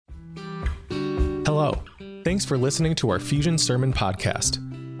Hello. Thanks for listening to our Fusion Sermon Podcast.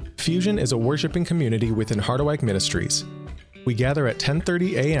 Fusion is a worshiping community within Harderwyk Ministries. We gather at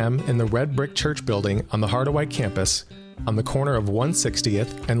 10:30 a.m. in the Red Brick Church building on the Harderwyk campus on the corner of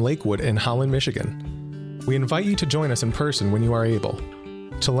 160th and Lakewood in Holland, Michigan. We invite you to join us in person when you are able.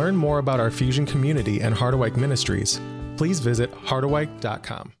 To learn more about our Fusion community and Harderwyk Ministries, please visit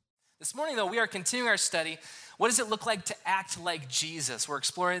harderwyk.com. This morning, though, we are continuing our study. What does it look like to act like Jesus? We're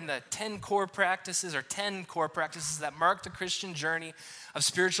exploring the 10 core practices that mark the Christian journey of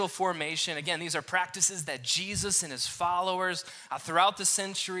spiritual formation. Again, these are practices that Jesus and his followers throughout the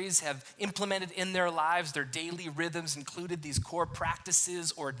centuries have implemented in their lives. Their daily rhythms included these core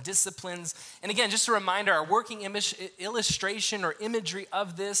practices or disciplines. And again, just a reminder, our working illustration or imagery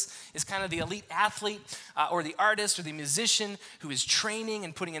of this is kind of the elite athlete or the artist or the musician who is training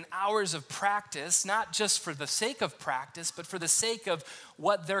and putting in hours of practice, not just for the sake of practice, but for the sake of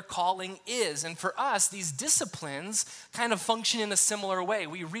what their calling is. And for us, these disciplines kind of function in a similar way.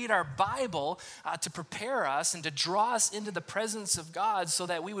 We read our Bible to prepare us and to draw us into the presence of God so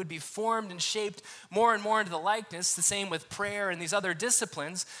that we would be formed and shaped more and more into the likeness, the same with prayer and these other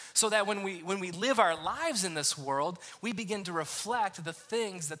disciplines, so that when we live our lives in this world, we begin to reflect the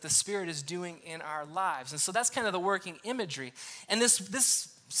things that the Spirit is doing in our lives. And so that's kind of the working imagery. And this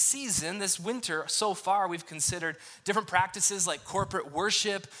season, this winter, so far, we've considered different practices like corporate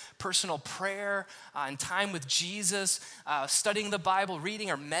worship, personal prayer, and time with Jesus, studying the Bible, reading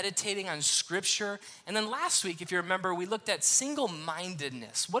or meditating on Scripture. And then last week, if you remember, we looked at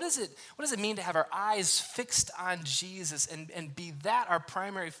single-mindedness. What does it mean to have our eyes fixed on Jesus and be that our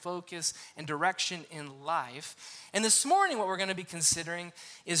primary focus and direction in life? And this morning, what we're going to be considering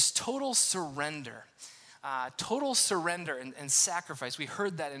is total surrender. Total surrender and sacrifice. We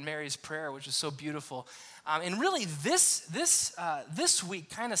heard that in Mary's prayer, which is so beautiful. And really, this week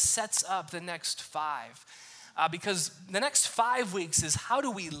kind of sets up the next five. Because the next 5 weeks is how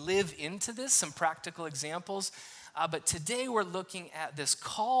do we live into this, some practical examples. But today we're looking at this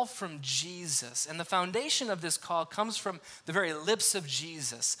call from Jesus. And the foundation of this call comes from the very lips of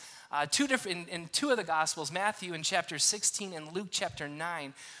Jesus. In two of the Gospels, Matthew in chapter 16 and Luke chapter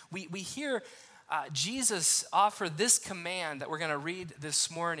 9, we hear Jesus offered this command that we're going to read this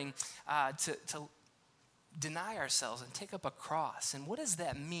morning to deny ourselves and take up a cross. And what does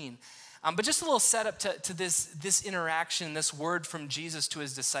that mean? But just a little setup to this interaction, this word from Jesus to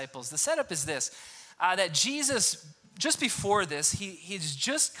his disciples. The setup is this, that Jesus, just before this, he's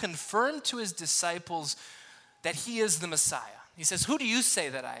just confirmed to his disciples that he is the Messiah. He says, "Who do you say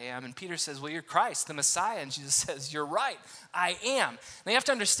that I am?" And Peter says, "Well, you're Christ, the Messiah." And Jesus says, "You're right, I am." Now you have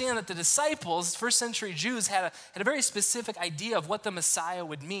to understand that the disciples, first century Jews, had a very specific idea of what the Messiah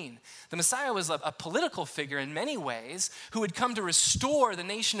would mean. The Messiah was a political figure in many ways who would come to restore the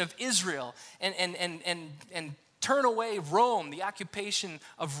nation of Israel and turn away Rome, the occupation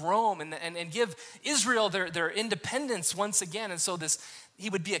of Rome, and give Israel their independence once again. And so he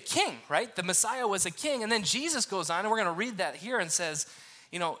would be a king, right? The Messiah was a king. And then Jesus goes on, and we're going to read that here, and says,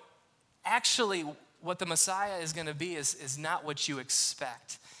 actually what the Messiah is going to be is not what you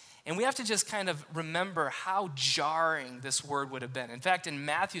expect. And we have to just kind of remember how jarring this word would have been. In fact, in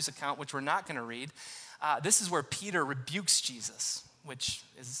Matthew's account, which we're not going to read, this is where Peter rebukes Jesus, which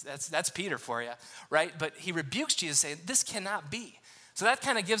that's Peter for you, right? But he rebukes Jesus, saying, "This cannot be." So that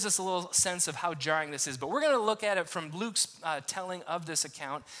kind of gives us a little sense of how jarring this is. But we're going to look at it from Luke's telling of this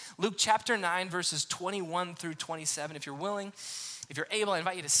account. Luke chapter 9, verses 21 through 27. If you're willing, if you're able, I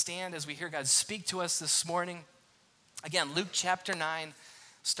invite you to stand as we hear God speak to us this morning. Again, Luke chapter 9,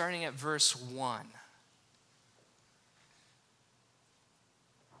 starting at verse 1.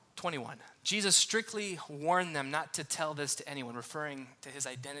 21. Jesus strictly warned them not to tell this to anyone, referring to his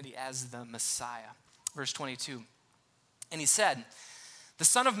identity as the Messiah. Verse 22. And he said, "The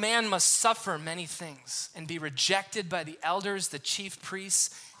Son of Man must suffer many things and be rejected by the elders, the chief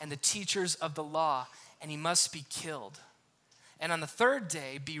priests, and the teachers of the law, and he must be killed. And on the third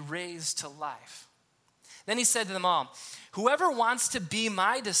day be raised to life." Then he said to them all, "Whoever wants to be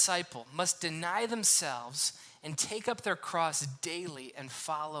my disciple must deny themselves and take up their cross daily and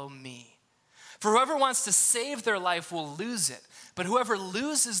follow me. For whoever wants to save their life will lose it, but whoever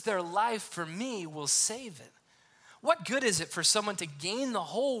loses their life for me will save it. What good is it for someone to gain the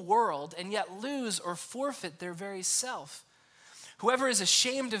whole world and yet lose or forfeit their very self? Whoever is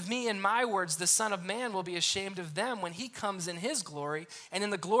ashamed of me and my words, the Son of Man will be ashamed of them when he comes in his glory and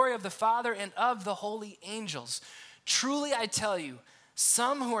in the glory of the Father and of the holy angels. Truly I tell you,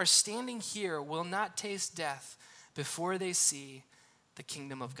 some who are standing here will not taste death before they see the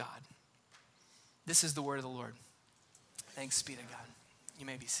kingdom of God." This is the word of the Lord. Thanks be to God. You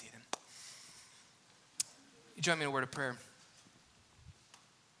may be seated. You join me in a word of prayer.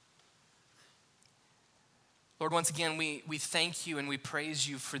 Lord, once again, we thank you and we praise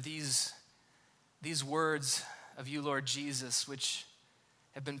you for these words of you, Lord Jesus, which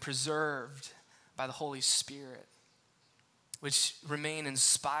have been preserved by the Holy Spirit, which remain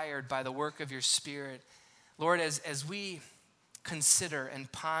inspired by the work of your Spirit. Lord, as we consider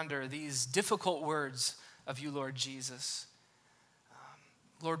and ponder these difficult words of you, Lord Jesus,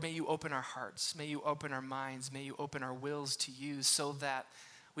 Lord, may you open our hearts, may you open our minds, may you open our wills to you so that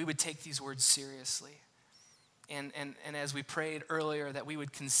we would take these words seriously. And as we prayed earlier, that we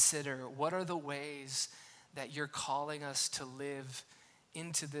would consider what are the ways that you're calling us to live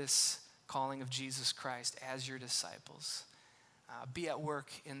into this calling of Jesus Christ as your disciples. Be at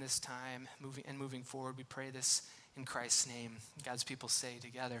work in this time, moving forward. We pray this in Christ's name. God's people say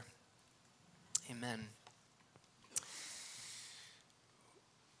together, amen.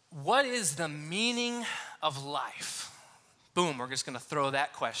 What is the meaning of life? Boom, we're just going to throw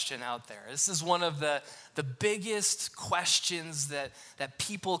that question out there. This is one of the biggest questions that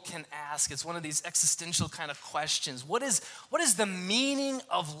people can ask. It's one of these existential kind of questions. What is the meaning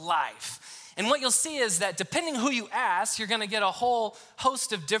of life? And what you'll see is that depending who you ask, you're going to get a whole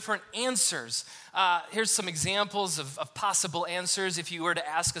host of different answers. Here's some examples of possible answers. If you were to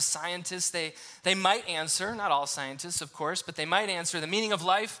ask a scientist, they might answer, not all scientists, of course, but they might answer, the meaning of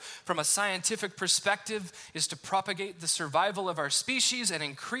life from a scientific perspective is to propagate the survival of our species and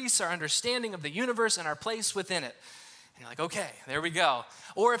increase our understanding of the universe and our place within it. And you're like, okay, there we go.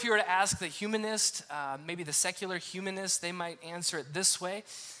 Or if you were to ask the humanist, maybe the secular humanist, they might answer it this way.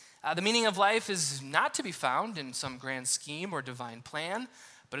 The meaning of life is not to be found in some grand scheme or divine plan,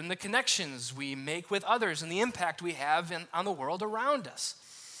 but in the connections we make with others and the impact we have on the world around us.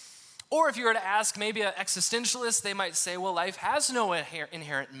 Or if you were to ask maybe an existentialist, they might say, well, life has no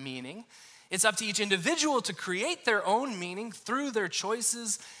inherent meaning. It's up to each individual to create their own meaning through their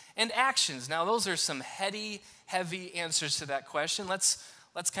choices and actions. Now, those are some heavy answers to that question. Let's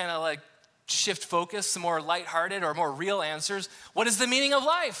kind of like shift focus, some more lighthearted or more real answers. What is the meaning of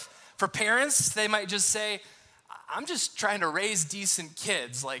life? For parents, they might just say, I'm just trying to raise decent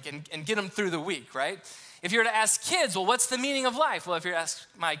kids, and get them through the week, right? If you were to ask kids, well, what's the meaning of life? Well, if you ask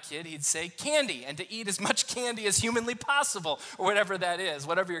my kid, he'd say candy, and to eat as much candy as humanly possible, or whatever that is,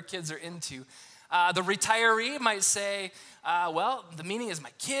 whatever your kids are into. The retiree might say, well, the meaning is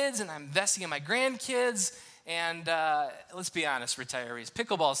my kids, and I'm investing in my grandkids. And let's be honest, retirees,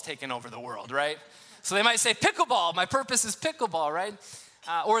 pickleball's taken over the world, right? So they might say, pickleball, my purpose is pickleball, right?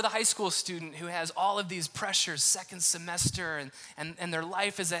 Or the high school student who has all of these pressures, second semester, and their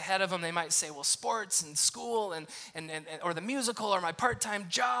life is ahead of them. They might say, well, sports and school and or the musical or my part-time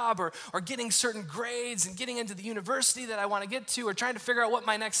job or getting certain grades and getting into the university that I want to get to or trying to figure out what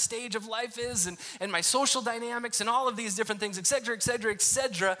my next stage of life is and my social dynamics and all of these different things, et cetera, et cetera, et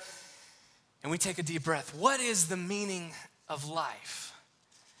cetera. And we take a deep breath. What is the meaning of life?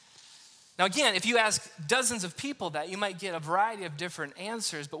 Now again, if you ask dozens of people that, you might get a variety of different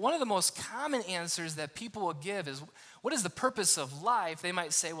answers, but one of the most common answers that people will give is, what is the purpose of life? They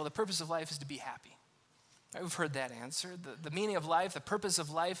might say, well, the purpose of life is to be happy. Right, we've heard that answer. The meaning of life, the purpose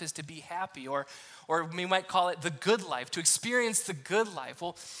of life is to be happy, or we might call it the good life, to experience the good life.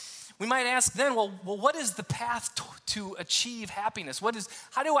 Well, we might ask then, well, what is the path to achieve happiness? What is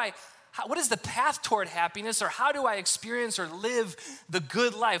the path toward happiness, or how do I experience or live the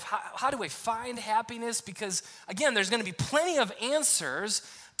good life? How do I find happiness? Because, again, there's going to be plenty of answers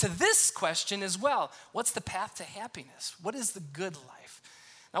to this question as well. What's the path to happiness? What is the good life?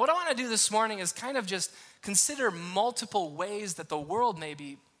 Now, what I want to do this morning is kind of just consider multiple ways that the world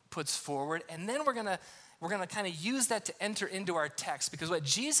maybe puts forward, and then we're going to kind of use that to enter into our text, because what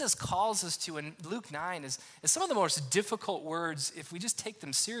Jesus calls us to in Luke 9 is some of the most difficult words, if we just take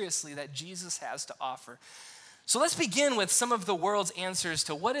them seriously, that Jesus has to offer. So let's begin with some of the world's answers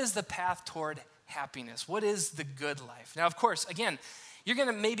to what is the path toward happiness? What is the good life? Now, of course, again, you're going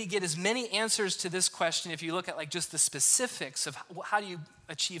to maybe get as many answers to this question if you look at like just the specifics of how do you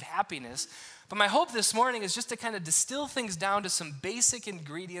achieve happiness. But my hope this morning is just to kind of distill things down to some basic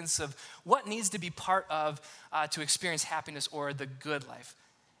ingredients of what needs to be part of to experience happiness or the good life.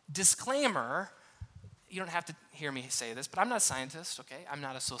 Disclaimer, you don't have to hear me say this, but I'm not a scientist, okay? I'm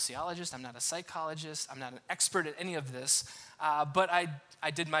not a sociologist, I'm not a psychologist, I'm not an expert at any of this, but I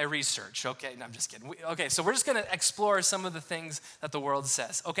did my research, okay? No, I'm just kidding. Okay, so we're just gonna explore some of the things that the world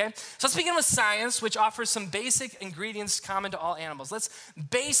says, okay? So let's begin with science, which offers some basic ingredients common to all animals. Let's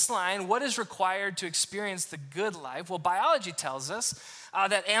baseline what is required to experience the good life. Well, biology tells us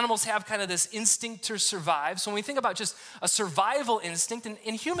that animals have kind of this instinct to survive. So when we think about just a survival instinct,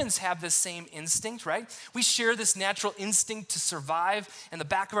 and humans have this same instinct, right? We share this natural instinct to survive, and the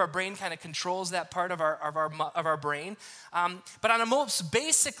back of our brain kind of controls that part of our brain. But on a most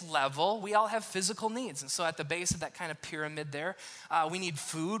basic level, we all have physical needs. And so at the base of that kind of pyramid there, we need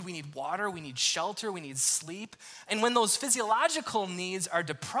food, we need water, we need shelter, we need sleep. And when those physiological needs are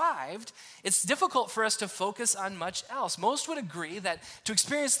deprived, it's difficult for us to focus on much else. Most would agree that to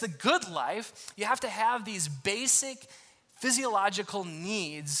experience the good life, you have to have these basic physiological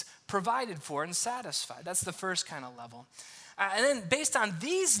needs provided for and satisfied. That's the first kind of level. And then based on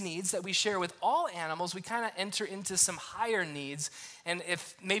these needs that we share with all animals, we kind of enter into some higher needs. And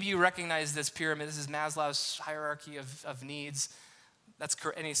if maybe you recognize this pyramid, this is Maslow's hierarchy of needs. That's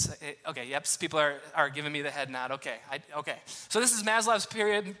correct. Okay, yep, people are giving me the head nod. Okay. So this is Maslow's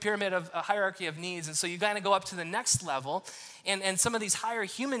pyramid of a hierarchy of needs. And so you kind of go up to the next level. And some of these higher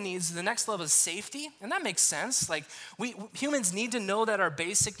human needs, the next level is safety. And that makes sense. Like we humans need to know that our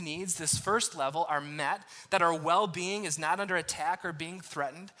basic needs, this first level, are met, that our well-being is not under attack or being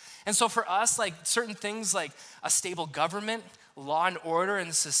threatened. And so for us, like certain things like a stable government, law and order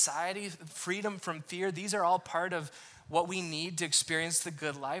in society, freedom from fear, these are all part of what we need to experience the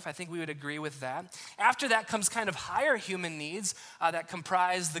good life. I think we would agree with that. After that comes kind of higher human needs that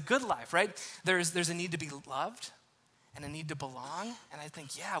comprise the good life, right? There's a need to be loved and a need to belong. And I think,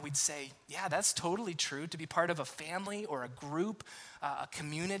 we'd say, that's totally true, to be part of a family or a group, a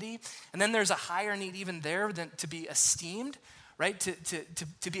community. And then there's a higher need even there than to be esteemed, right?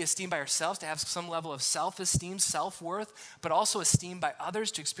 To be esteemed by ourselves, to have some level of self-esteem, self-worth, but also esteemed by others,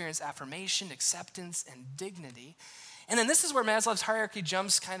 to experience affirmation, acceptance, and dignity. And then this is where Maslow's hierarchy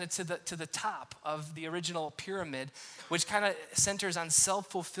jumps kind of to the top of the original pyramid, which kind of centers on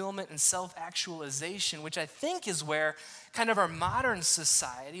self-fulfillment and self-actualization, which I think is where kind of our modern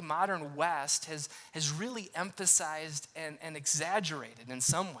society, modern West, has really emphasized and exaggerated in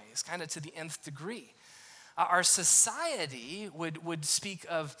some ways, kind of to the nth degree. Our society would speak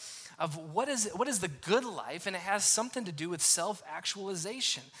of what is the good life, and it has something to do with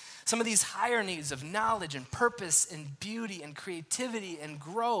self-actualization. Some of these higher needs of knowledge and purpose and beauty and creativity and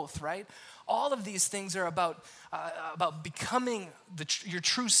growth, right? All of these things are about becoming your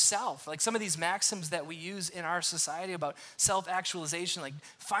true self. Like some of these maxims that we use in our society about self-actualization, like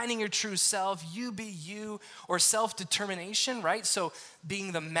finding your true self, you be you, or self-determination, right? So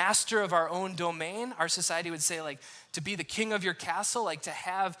being the master of our own domain, our society would say like to be the king of your castle, like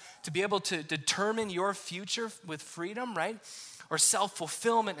to be able to determine your future with freedom, right? Or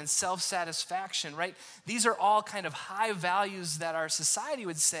self-fulfillment and self-satisfaction, right? These are all kind of high values that our society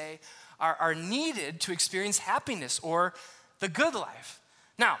would say are needed to experience happiness or the good life.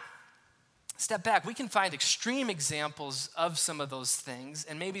 Now, step back. We can find extreme examples of some of those things,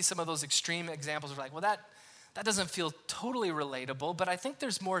 and maybe some of those extreme examples are like, well, that doesn't feel totally relatable, but I think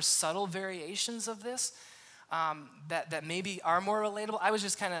there's more subtle variations of this that maybe are more relatable. I was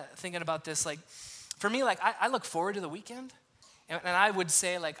just kind of thinking about this, like, for me, like, I look forward to the weekend, and I would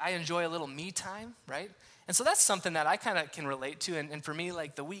say, like, I enjoy a little me time, right? And so that's something that I kind of can relate to. And for me,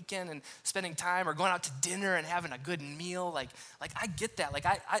 like the weekend and spending time or going out to dinner and having a good meal, like I get that. Like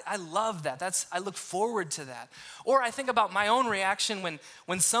I love that. I look forward to that. Or I think about my own reaction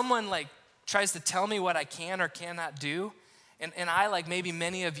when someone like tries to tell me what I can or cannot do. And I, like maybe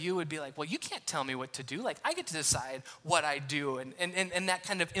many of you would be like, well, you can't tell me what to do. Like I get to decide what I do. And that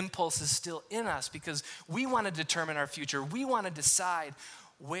kind of impulse is still in us because we want to determine our future. We want to decide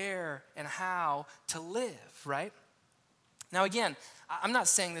where and how to live, right? Now again, I'm not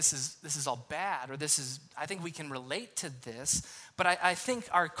saying this is all bad or I think we can relate to this, but I think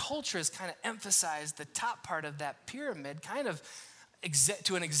our culture has kind of emphasized the top part of that pyramid kind of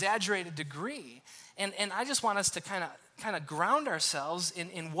to an exaggerated degree. And I just want us to kind of ground ourselves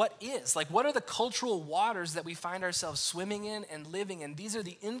in what is. Like, what are the cultural waters that we find ourselves swimming in and living in? These are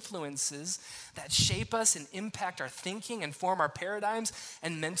the influences that shape us and impact our thinking and form our paradigms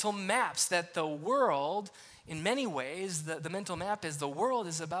and mental maps that the world, in many ways, the mental map is the world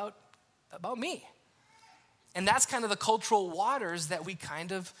is about me. And that's kind of the cultural waters that we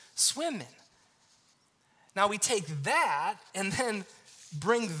kind of swim in. Now, we take that and then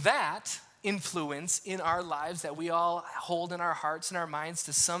bring that influence in our lives that we all hold in our hearts and our minds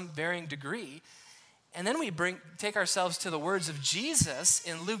to some varying degree. And then we take ourselves to the words of Jesus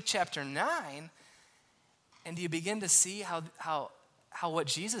in Luke chapter 9, and do you begin to see how what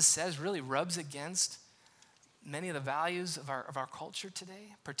Jesus says really rubs against many of the values of our culture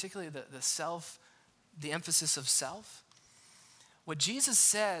today, particularly the emphasis of self? What Jesus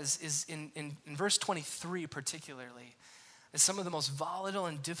says is in verse 23 particularly, is some of the most volatile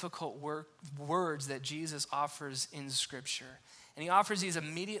and difficult words that Jesus offers in Scripture. And he offers these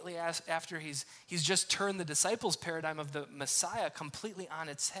immediately after he's just turned the disciples' paradigm of the Messiah completely on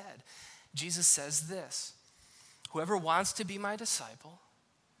its head. Jesus says this, whoever wants to be my disciple,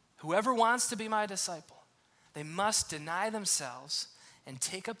 they must deny themselves and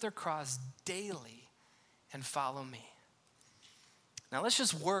take up their cross daily and follow me. Now let's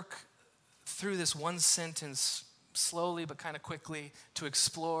just work through this one sentence slowly but kind of quickly to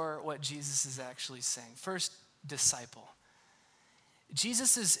explore what Jesus is actually saying. First, disciple.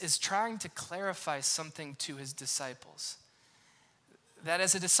 Jesus is trying to clarify something to his disciples. That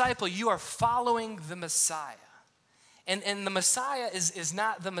as a disciple, you are following the Messiah. And the Messiah is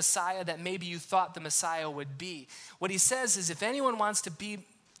not the Messiah that maybe you thought the Messiah would be. What he says is if anyone wants to be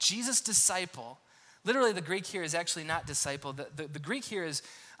Jesus' disciple, literally the Greek here is actually not disciple. The Greek here is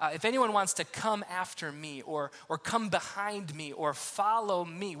if anyone wants to come after me or come behind me or follow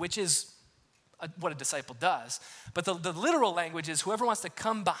me, which is what a disciple does. But the literal language is whoever wants to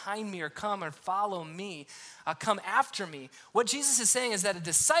come behind me or come or follow me, come after me. What Jesus is saying is that a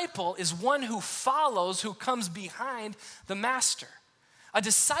disciple is one who follows, who comes behind the master. A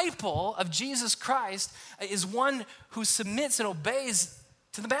disciple of Jesus Christ is one who submits and obeys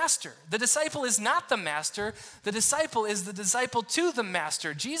to the master. The disciple is not the master. The disciple is the disciple to the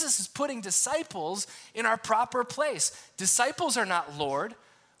master. Jesus is putting disciples in our proper place. Disciples are not Lord.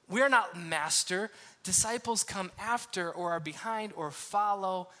 We are not master. Disciples come after or are behind or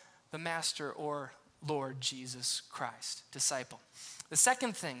follow the master or Lord Jesus Christ. Disciple. The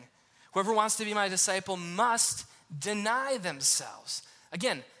second thing, whoever wants to be my disciple must deny themselves.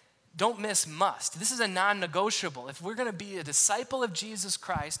 Again, don't miss must. This is a non-negotiable. If we're going to be a disciple of Jesus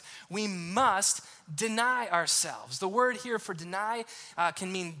Christ, we must deny ourselves. The word here for deny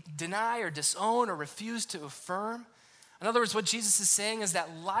can mean deny or disown or refuse to affirm. In other words, what Jesus is saying is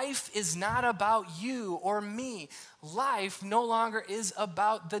that life is not about you or me. Life no longer is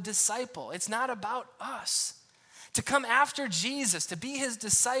about the disciple. It's not about us. To come after Jesus, to be his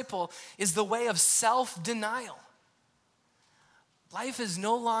disciple, is the way of self-denial. Life is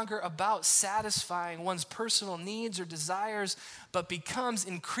no longer about satisfying one's personal needs or desires, but becomes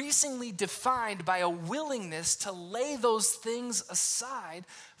increasingly defined by a willingness to lay those things aside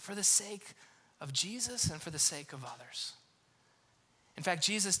for the sake of Jesus and for the sake of others. In fact,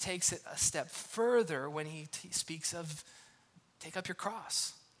 Jesus takes it a step further when he speaks of take up your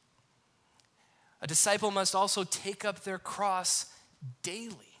cross. A disciple must also take up their cross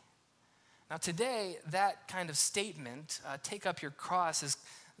daily. Now today, that kind of statement, take up your cross, is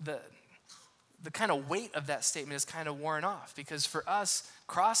the kind of weight of that statement is kind of worn off because for us,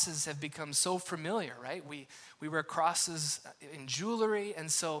 crosses have become so familiar, right? We wear crosses in jewelry, and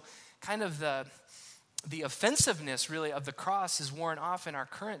so kind of the offensiveness really of the cross is worn off in our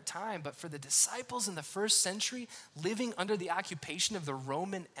current time. But for the disciples in the first century living under the occupation of the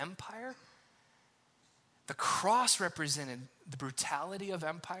Roman Empire, the cross represented the brutality of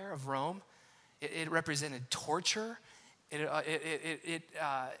empire of Rome. It represented torture. It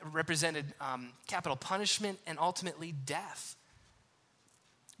represented capital punishment and ultimately death.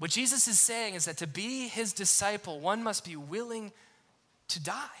 What Jesus is saying is that to be his disciple, one must be willing to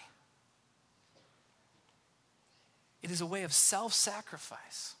die. It is a way of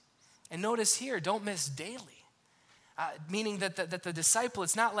self-sacrifice. And notice here, don't miss daily. Meaning that the disciple,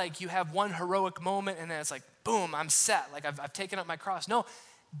 it's not like you have one heroic moment and then it's like, boom, I'm set. Like I've taken up my cross. No,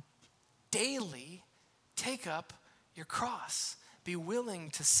 daily take up your cross. Be willing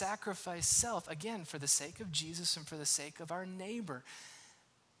to sacrifice self, again, for the sake of Jesus and for the sake of our neighbor.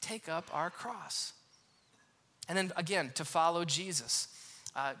 Take up our cross. And then again, to follow Jesus.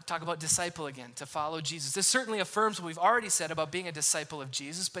 Talk about disciple again, to follow Jesus. This certainly affirms what we've already said about being a disciple of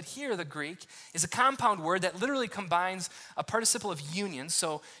Jesus, but here the Greek is a compound word that literally combines a participle of union,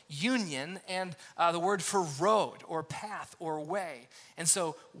 so union, and the word for road or path or way. And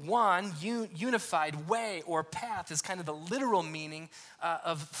so one unified way or path is kind of the literal meaning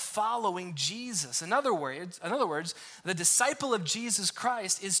of following Jesus. In other words, the disciple of Jesus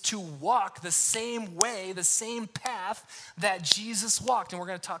Christ is to walk the same way, the same path that Jesus walked. And we're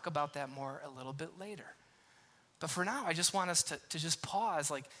going to talk about that more a little bit later. But for now, I just want us to just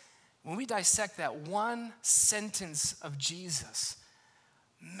pause. Like when we dissect that one sentence of Jesus,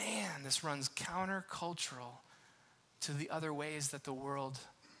 man, this runs countercultural to the other ways that the world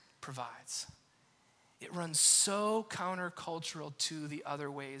provides. It runs so countercultural to the other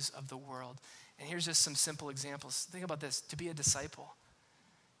ways of the world. And here's just some simple examples. Think about this, to be a disciple.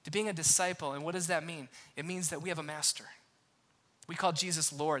 To being a disciple, and what does that mean? It means that we have a master. We call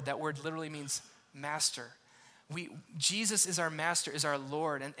Jesus Lord. That word literally means master. Jesus is our master, is our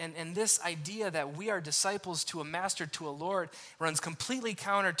Lord. And this idea that we are disciples to a master, to a Lord, runs completely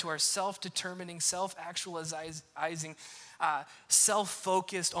counter to our self-determining, self-actualizing,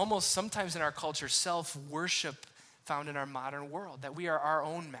 self-focused, almost sometimes in our culture, self-worship found in our modern world, that we are our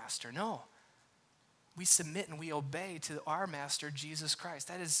own master. No. We submit and we obey to our master, Jesus Christ.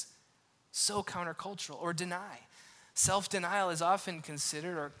 That is so countercultural. Or deny. Self-denial is often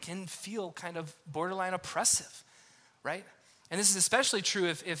considered or can feel kind of borderline oppressive, right? And this is especially true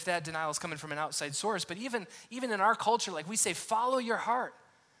if that denial is coming from an outside source. But even in our culture, like we say, follow your heart.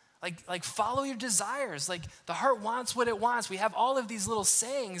 Like follow your desires. Like the heart wants what it wants. We have all of these little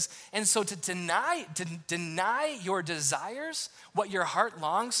sayings. And so to deny your desires, what your heart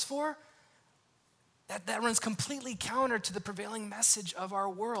longs for, that runs completely counter to the prevailing message of our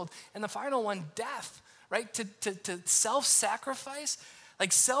world. And the final one, death. Right, to self-sacrifice,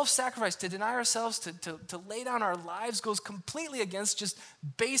 to deny ourselves, to lay down our lives goes completely against just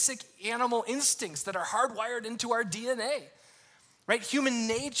basic animal instincts that are hardwired into our DNA, right? Human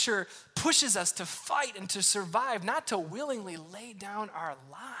nature pushes us to fight and to survive, not to willingly lay down our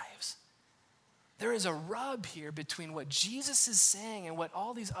lives. There is a rub here between what Jesus is saying and what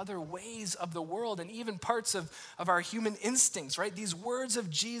all these other ways of the world and even parts of our human instincts, right? These words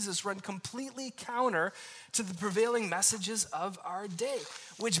of Jesus run completely counter to the prevailing messages of our day,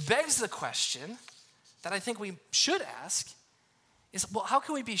 which begs the question that I think we should ask is, well, how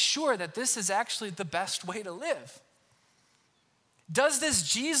can we be sure that this is actually the best way to live? Does this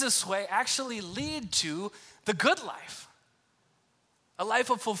Jesus way actually lead to the good life? A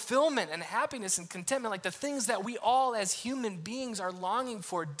life of fulfillment and happiness and contentment, like the things that we all as human beings are longing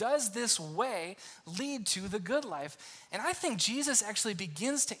for. Does this way lead to the good life? And I think Jesus actually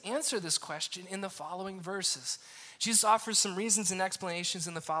begins to answer this question in the following verses. Jesus offers some reasons and explanations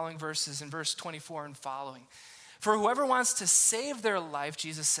in the following verses, in verse 24 and following. For whoever wants to save their life,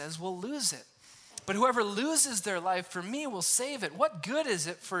 Jesus says, will lose it. But whoever loses their life for me will save it. What good is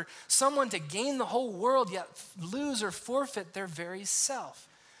it for someone to gain the whole world yet lose or forfeit their very self?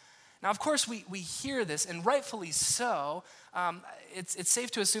 Now, of course, we hear this, and rightfully so. It's safe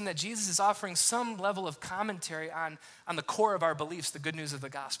to assume that Jesus is offering some level of commentary on the core of our beliefs, the good news of the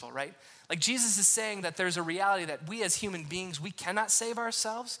gospel, right? Like Jesus is saying that there's a reality that we as human beings, we cannot save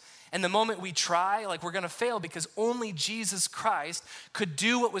ourselves. And the moment we try, like we're going to fail because only Jesus Christ could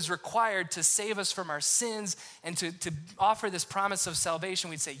do what was required to save us from our sins and to offer this promise of salvation.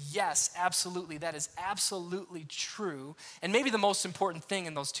 We'd say, yes, absolutely. That is absolutely true. And maybe the most important thing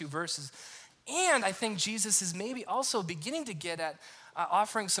in those two verses. And I think Jesus is maybe also beginning to get at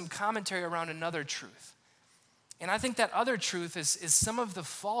offering some commentary around another truth. And I think that other truth is some of the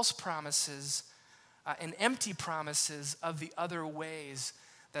false promises and empty promises of the other ways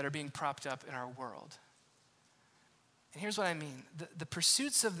that are being propped up in our world. And here's what I mean. The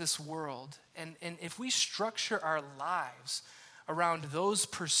pursuits of this world, and if we structure our lives around those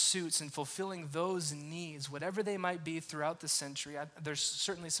pursuits and fulfilling those needs, whatever they might be throughout the century, there's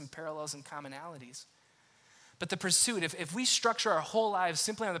certainly some parallels and commonalities. But the pursuit, if we structure our whole lives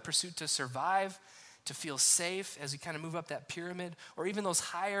simply on the pursuit to survive, to feel safe as we kind of move up that pyramid, or even those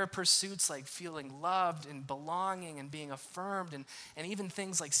higher pursuits like feeling loved and belonging and being affirmed, and even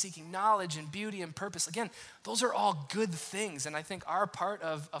things like seeking knowledge and beauty and purpose. Again, those are all good things and I think are part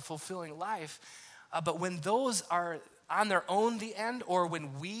of a fulfilling life. But when those are on their own the end, or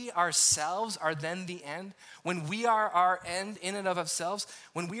when we ourselves are then the end, when we are our end in and of ourselves,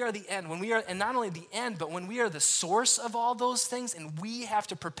 when we are the end, and not only the end, but when we are the source of all those things and we have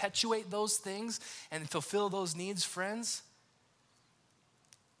to perpetuate those things and fulfill those needs, friends,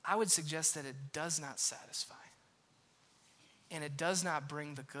 I would suggest that it does not satisfy and it does not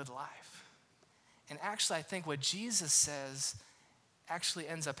bring the good life. And actually, I think what Jesus says actually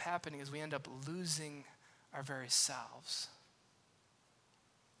ends up happening is we end up losing our very selves.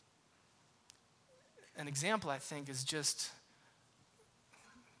 An example, I think, is just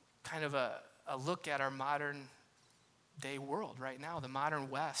kind of a look at our modern day world right now, the modern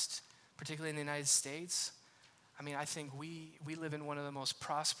West, particularly in the United States. I mean, I think we live in one of the most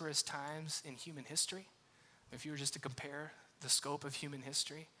prosperous times in human history. If you were just to compare the scope of human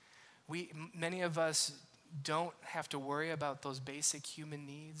history, many of us don't have to worry about those basic human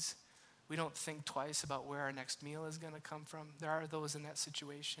needs. We don't think twice about where our next meal is going to come from. There are those in that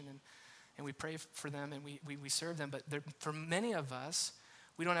situation, and we pray for them and we serve them. But for many of us,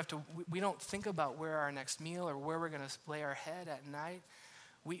 we don't think about where our next meal or where we're going to lay our head at night.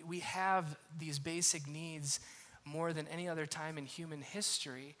 We have these basic needs more than any other time in human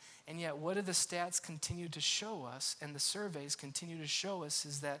history, and yet what do the stats continue to show us and the surveys continue to show us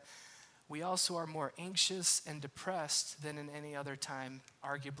is that we also are more anxious and depressed than in any other time,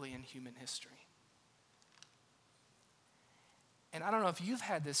 arguably in human history. And I don't know if you've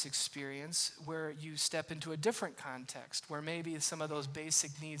had this experience where you step into a different context, where maybe some of those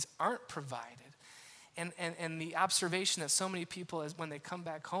basic needs aren't provided. And the observation that so many people, when they come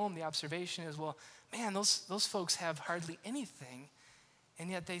back home, the observation is, well, man, those folks have hardly anything, and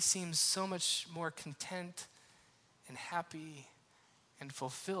yet they seem so much more content and happy and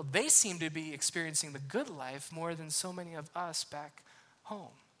fulfilled. They seem to be experiencing the good life more than so many of us back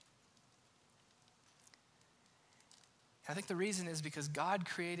home. I think the reason is because God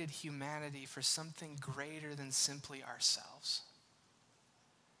created humanity for something greater than simply ourselves.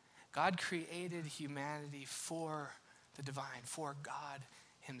 God created humanity for the divine, for God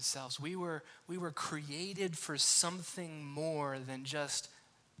himself. We were created for something more than just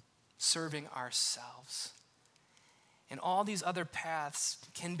serving ourselves. And all these other paths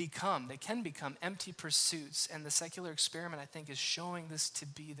can become empty pursuits, and the secular experiment, I think, is showing this to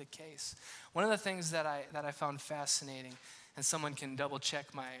be the case. One of the things that I found fascinating, and someone can double check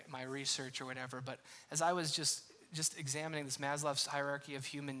my research or whatever, but as I was just examining this Maslow's hierarchy of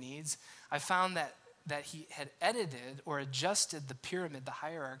human needs, I found that he had edited or adjusted the pyramid, the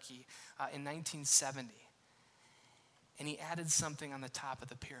hierarchy, in 1970. And he added something on the top of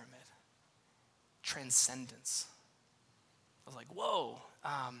the pyramid: transcendence. I was like, whoa,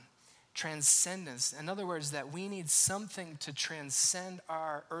 transcendence. In other words, that we need something to transcend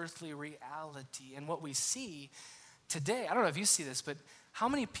our earthly reality. And what we see today, I don't know if you see this, but how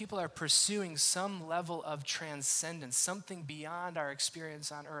many people are pursuing some level of transcendence, something beyond our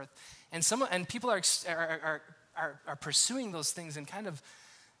experience on earth? And people are pursuing those things in kind of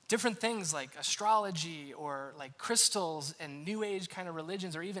different things like astrology or like crystals and new age kind of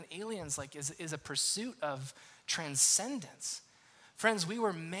religions, or even aliens, like is a pursuit of transcendence. Friends, we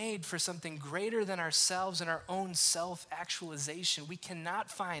were made for something greater than ourselves and our own self-actualization. We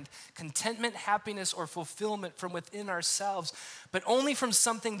cannot find contentment, happiness, or fulfillment from within ourselves, but only from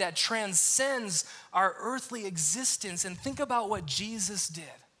something that transcends our earthly existence. And think about what Jesus did.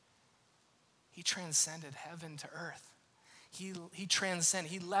 He transcended heaven to earth. He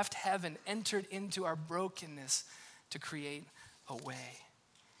left heaven, entered into our brokenness to create a way.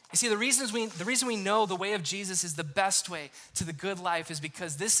 You see, the reason we know the way of Jesus is the best way to the good life is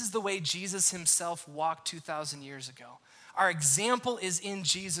because this is the way Jesus himself walked 2,000 years ago. Our example is in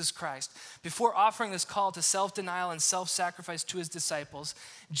Jesus Christ. Before offering this call to self-denial and self-sacrifice to his disciples,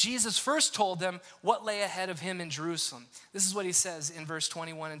 Jesus first told them what lay ahead of him in Jerusalem. This is what he says in verse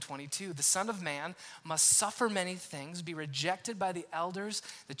 21 and 22. The Son of Man must suffer many things, be rejected by the elders,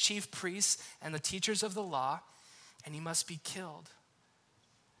 the chief priests, and the teachers of the law, and he must be killed.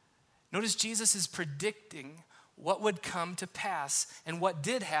 Notice Jesus is predicting what would come to pass, and what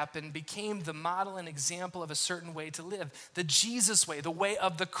did happen became the model and example of a certain way to live, the Jesus way, the way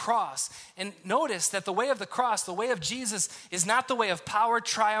of the cross. And notice that the way of the cross, the way of Jesus, is not the way of power,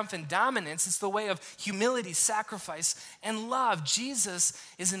 triumph, and dominance. It's the way of humility, sacrifice, and love. Jesus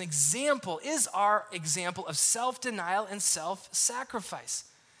is our example of self-denial and self-sacrifice.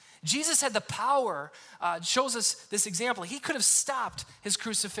 Jesus had the power, shows us this example. He could have stopped his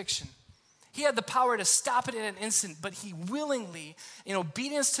crucifixion. He had the power to stop it in an instant, but he willingly, in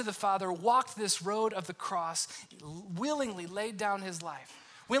obedience to the Father, walked this road of the cross, willingly laid down his life,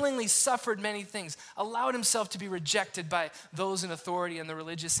 willingly suffered many things, allowed himself to be rejected by those in authority and the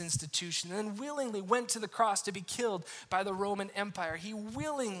religious institution, and then willingly went to the cross to be killed by the Roman Empire. He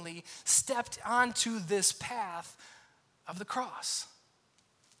willingly stepped onto this path of the cross.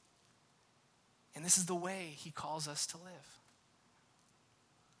 And this is the way he calls us to live.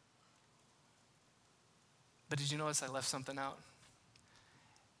 But did you notice I left something out?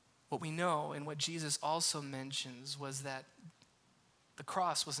 What we know and what Jesus also mentions was that the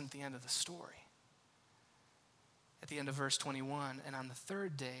cross wasn't the end of the story. At the end of verse 21, and on the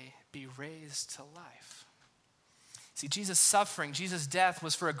third day be raised to life. See, Jesus' suffering, Jesus' death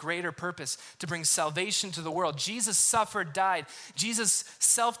was for a greater purpose, to bring salvation to the world. Jesus suffered, died. Jesus'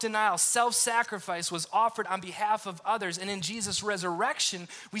 self-denial, self-sacrifice was offered on behalf of others. And in Jesus' resurrection,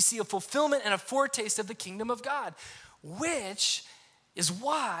 we see a fulfillment and a foretaste of the kingdom of God, which is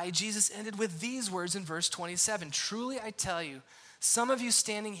why Jesus ended with these words in verse 27. Truly, I tell you, some of you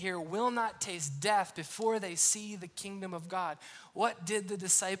standing here will not taste death before they see the kingdom of God. What did the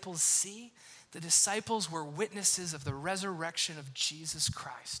disciples see? The disciples were witnesses of the resurrection of Jesus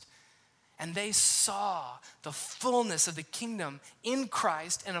Christ. And they saw the fullness of the kingdom in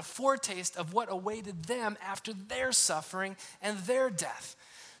Christ and a foretaste of what awaited them after their suffering and their death.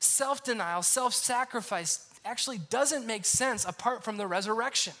 Self-denial, self-sacrifice actually doesn't make sense apart from the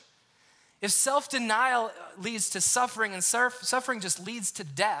resurrection. If self-denial leads to suffering and suffering just leads to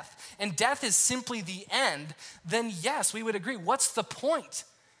death, and death is simply the end, then yes, we would agree. What's the point?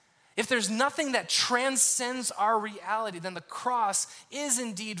 If there's nothing that transcends our reality, then the cross is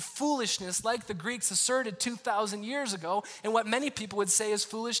indeed foolishness, like the Greeks asserted 2,000 years ago, and what many people would say is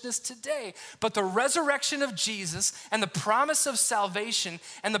foolishness today. But the resurrection of Jesus and the promise of salvation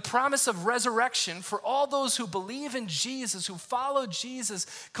and the promise of resurrection for all those who believe in Jesus, who follow Jesus,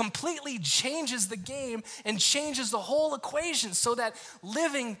 completely changes the game and changes the whole equation so that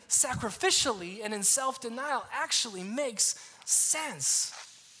living sacrificially and in self-denial actually makes sense.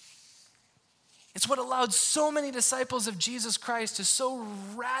 It's what allowed so many disciples of Jesus Christ to so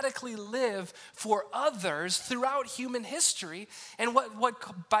radically live for others throughout human history, and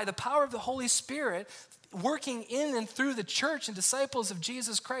what by the power of the Holy Spirit working in and through the church and disciples of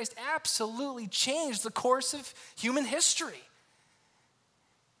Jesus Christ absolutely changed the course of human history.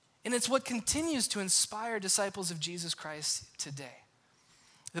 And it's what continues to inspire disciples of Jesus Christ today.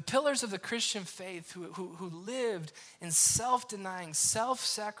 The pillars of the Christian faith who lived in self-denying,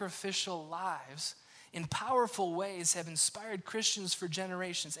 self-sacrificial lives in powerful ways have inspired Christians for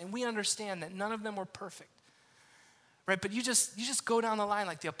generations. And we understand that none of them were perfect. Right, but you just go down the line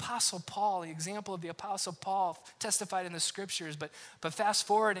like the Apostle Paul, the example of the Apostle Paul testified in the scriptures, but fast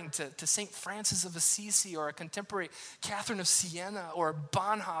forwarding to St. Francis of Assisi or a contemporary Catherine of Siena or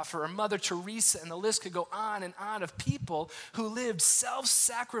Bonhoeffer or Mother Teresa, and the list could go on and on of people who lived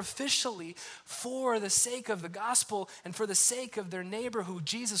self-sacrificially for the sake of the gospel and for the sake of their neighbor who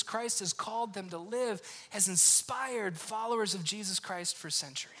Jesus Christ has called them to live, has inspired followers of Jesus Christ for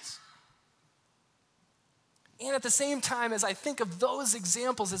centuries. And at the same time, as I think of those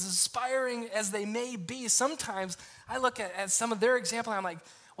examples, as inspiring as they may be, sometimes I look at some of their examples and I'm like,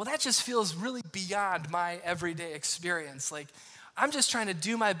 well, that just feels really beyond my everyday experience. Like, I'm just trying to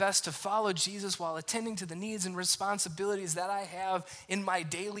do my best to follow Jesus while attending to the needs and responsibilities that I have in my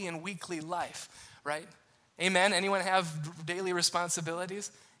daily and weekly life, right? Amen? Anyone have daily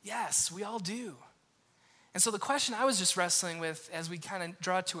responsibilities? Yes, we all do. And so the question I was just wrestling with as we kind of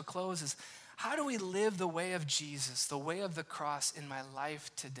draw to a close is, how do we live the way of Jesus, the way of the cross in my life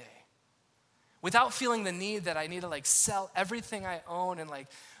today? Without feeling the need that I need to like sell everything I own and like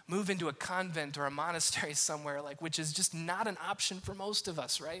move into a convent or a monastery somewhere, like, which is just not an option for most of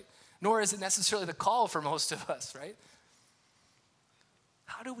us, right? Nor is it necessarily the call for most of us, right?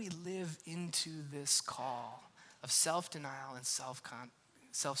 How do we live into this call of self-denial and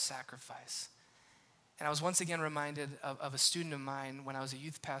self-sacrifice? And I was once again reminded of a student of mine when I was a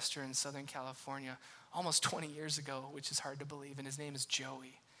youth pastor in Southern California almost 20 years ago, which is hard to believe, and his name is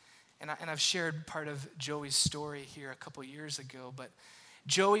Joey. And I've shared part of Joey's story here a couple years ago, but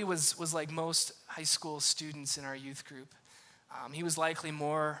Joey was like most high school students in our youth group. He was likely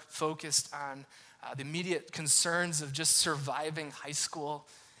more focused on the immediate concerns of just surviving high school,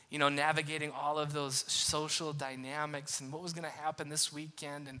 you know, navigating all of those social dynamics and what was going to happen this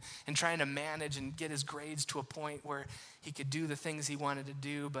weekend and trying to manage and get his grades to a point where he could do the things he wanted to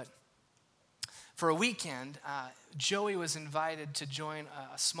do. But for a weekend, Joey was invited to join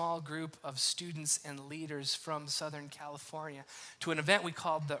a small group of students and leaders from Southern California to an event we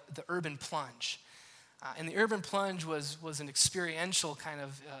called the Urban Plunge. And the Urban Plunge was an experiential kind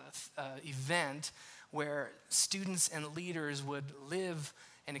of event where students and leaders would live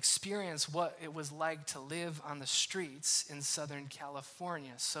and experience what it was like to live on the streets in Southern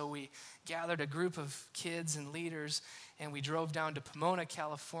California. So we gathered a group of kids and leaders, and we drove down to Pomona,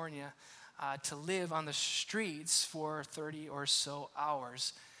 California, to live on the streets for 30 or so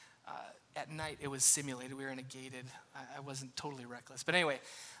hours. At night, it was simulated. We were in a gated, I wasn't totally reckless. But anyway,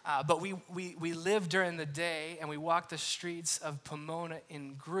 but we lived during the day, and we walked the streets of Pomona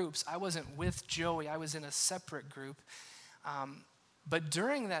in groups. I wasn't with Joey. I was in a separate group. But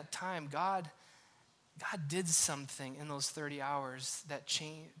during that time, God did something in those 30 hours that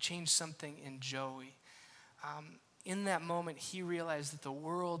changed something in Joey. In that moment, he realized that the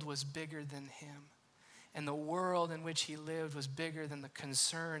world was bigger than him. And the world in which he lived was bigger than the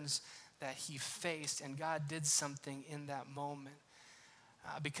concerns that he faced. And God did something in that moment.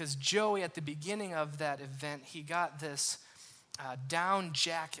 Because Joey, at the beginning of that event, he got this down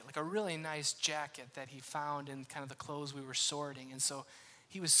jacket, like a really nice jacket that he found in kind of the clothes we were sorting. And so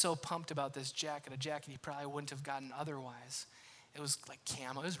he was so pumped about this jacket, a jacket he probably wouldn't have gotten otherwise. It was like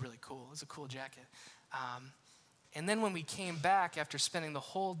camo. It was really cool. It was a cool jacket. And then when we came back after spending the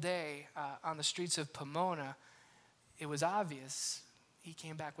whole day on the streets of Pomona, it was obvious he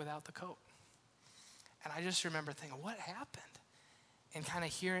came back without the coat. And I just remember thinking, what happened? And kind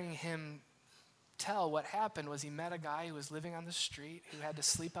of hearing him tell what happened was he met a guy who was living on the street, who had to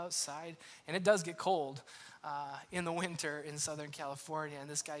sleep outside, and it does get cold in the winter in Southern California, and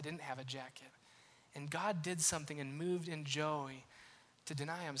this guy didn't have a jacket. And God did something and moved in Joey to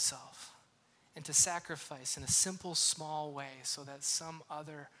deny himself and to sacrifice in a simple, small way so that some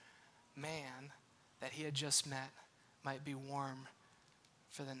other man that he had just met might be warm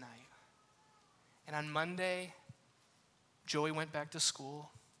for the night. And on Monday, Joey went back to school.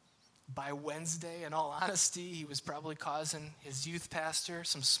 By Wednesday, in all honesty, he was probably causing his youth pastor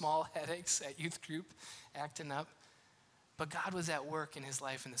some small headaches at youth group, acting up. But God was at work in his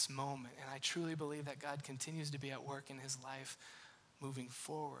life in this moment, and I truly believe that God continues to be at work in his life moving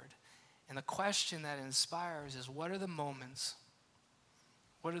forward. And the question that inspires is, what are the moments,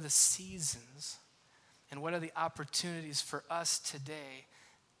 what are the seasons, and what are the opportunities for us today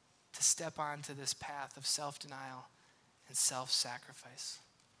to step onto this path of self-denial and self-sacrifice?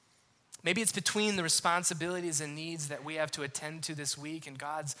 Maybe it's between the responsibilities and needs that we have to attend to this week and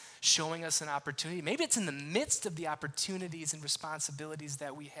God's showing us an opportunity. Maybe it's in the midst of the opportunities and responsibilities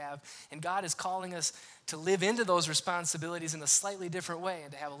that we have, and God is calling us to live into those responsibilities in a slightly different way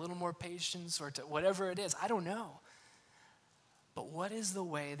and to have a little more patience, or to whatever it is. I don't know. But what is the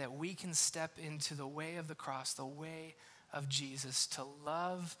way that we can step into the way of the cross, the way of Jesus, to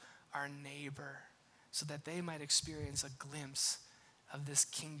love our neighbor so that they might experience a glimpse of this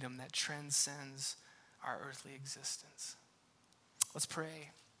kingdom that transcends our earthly existence? Let's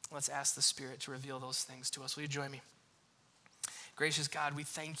pray. Let's ask the Spirit to reveal those things to us. Will you join me? Gracious God, we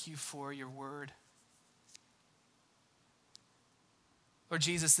thank you for your word. Lord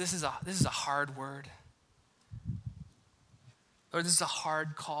Jesus, this is a hard word. Lord, this is a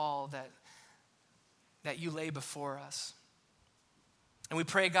hard call that you lay before us. And we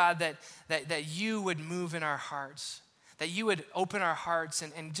pray, God, that you would move in our hearts, that you would open our hearts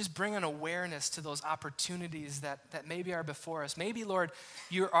and just bring an awareness to those opportunities that maybe are before us. Maybe, Lord,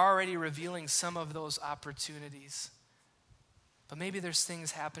 you're already revealing some of those opportunities. But maybe there's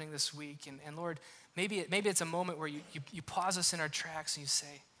things happening this week. And Lord, maybe it's a moment where you pause us in our tracks and you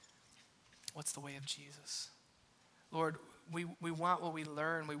say, what's the way of Jesus? Lord, we want what we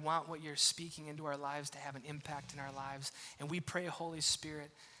learn. We want what you're speaking into our lives to have an impact in our lives. And we pray, Holy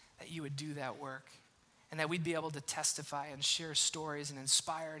Spirit, that you would do that work, and that we'd be able to testify and share stories and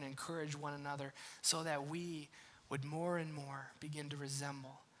inspire and encourage one another so that we would more and more begin to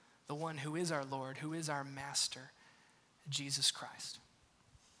resemble the one who is our Lord, who is our Master, Jesus Christ.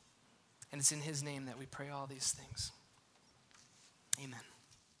 And it's in his name that we pray all these things. Amen.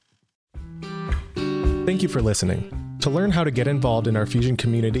 Thank you for listening. To learn how to get involved in our Fusion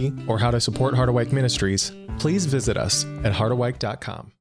community or how to support Harderwyk Ministries, please visit us at harderwyk.com.